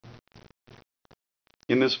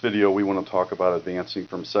In this video, we want to talk about advancing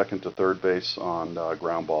from second to third base on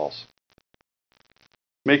ground balls.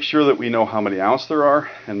 Make sure that we know how many outs there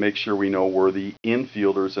are, and make sure we know where the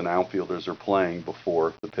infielders and outfielders are playing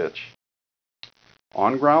before the pitch.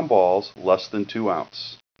 On ground balls, less than 2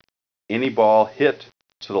 outs. Any ball hit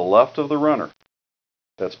to the left of the runner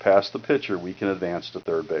that's past the pitcher, we can advance to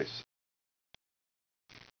third base.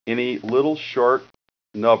 Any little short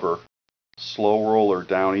nubber, slow roller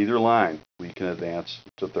down either line, we can advance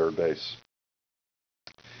to third base.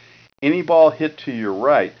 Any ball hit to your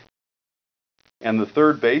right and the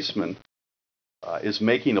third baseman is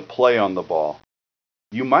making a play on the ball,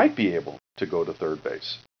 you might be able to go to third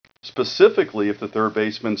base. Specifically, if the third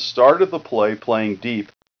baseman started the play playing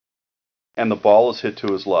deep and the ball is hit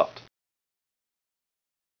to his left.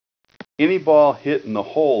 Any ball hit in the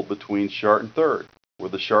hole between short and third, where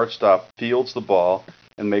the shortstop fields the ball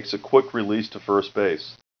and makes a quick release to first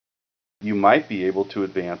base, you might be able to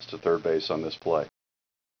advance to third base on this play.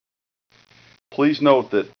 Please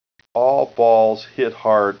note that all balls hit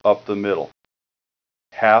hard up the middle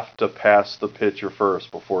have to pass the pitcher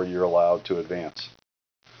first before you're allowed to advance.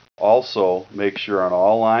 Also, make sure on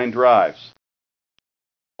all line drives,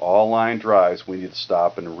 we need to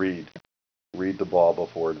stop and read the ball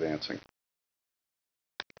before advancing.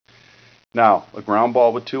 Now, a ground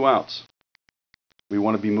ball with 2 outs. We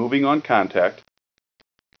want to be moving on contact,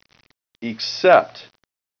 except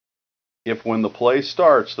if when the play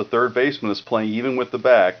starts, the third baseman is playing even with the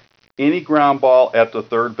bag. Any ground ball at the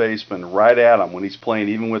third baseman, right at him when he's playing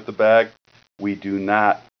even with the bag, we do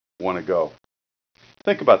not want to go.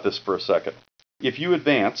 Think about this for a second. If you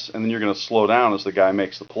advance and then you're going to slow down as the guy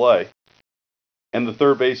makes the play, and the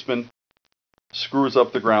third baseman screws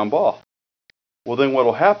up the ground ball, well, then what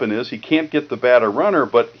will happen is he can't get the batter runner,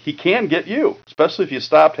 but he can get you, especially if you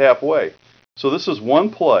stopped halfway. So this is one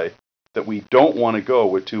play that we don't want to go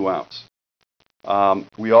with 2 outs.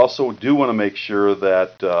 We also do want to make sure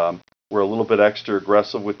that we're a little bit extra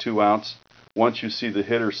aggressive with 2 outs. Once you see the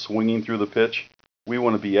hitter swinging through the pitch, we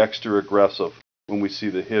want to be extra aggressive when we see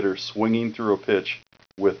the hitter swinging through a pitch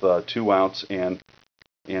with 2 outs and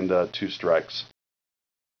 2 strikes.